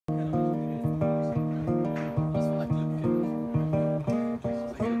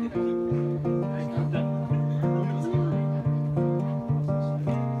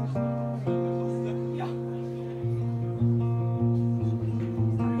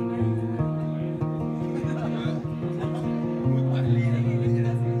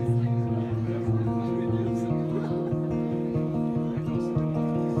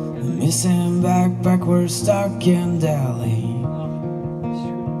Missing backpack, we're stuck in Delhi.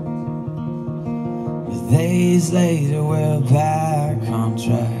 Days later we're back on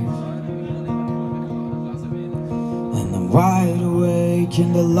track, and I'm wide awake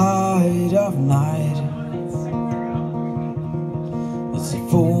in the light of night. It's a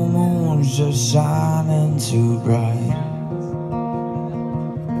full moon just shining too bright.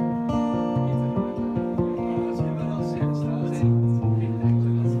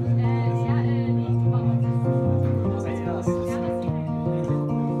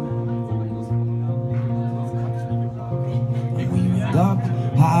 Up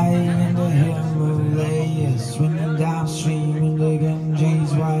high in the Himalayas, swimming downstream in the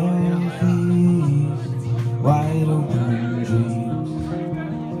Ganges, wild thieves, wide open dreams.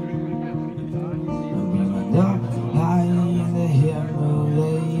 And we went up high in the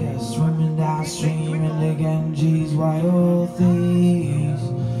Himalayas, swimming downstream in the Ganges, wild thieves,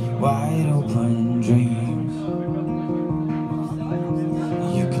 wide open dreams.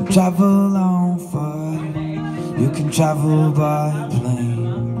 You can travel on foot, you can travel by plane,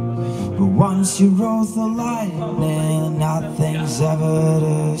 but once you rode the lightning, nothing's ever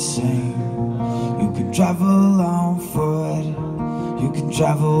the same. You can travel on foot, you can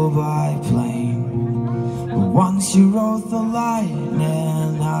travel by plane, but once you rode the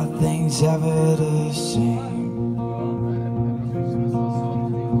lightning, nothing's ever the same.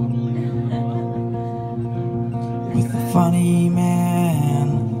 With a funny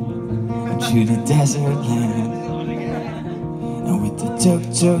man to the desert land, and with the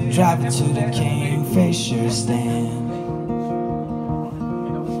tuk-tuk driver to the Kingfisher stand.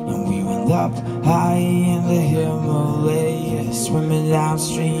 And we went up high in the Himalayas, swimming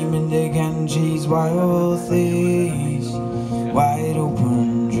downstream in the Ganges, wild thieves, wide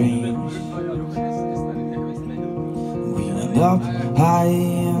open dreams. And we went up high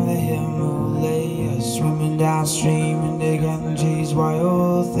in the Himalayas, swimming downstream in the Ganges,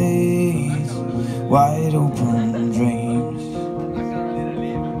 wild thieves, wide open dreams.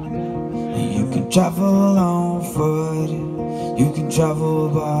 And you can travel on foot, you can travel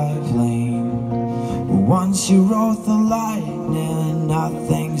by plane, but once you rode the lightning,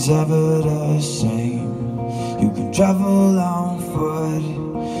 nothing's ever the same. You can travel on foot,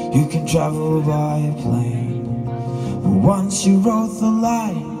 you can travel by plane, but once you rode the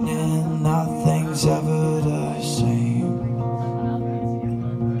lightning, nothing's ever the same.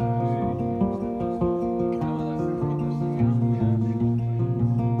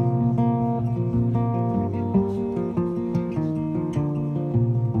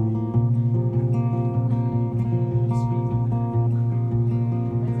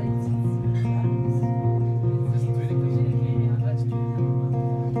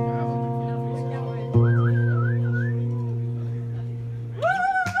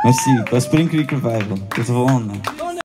 Merci, was Springweek Revival. Tot de volgende.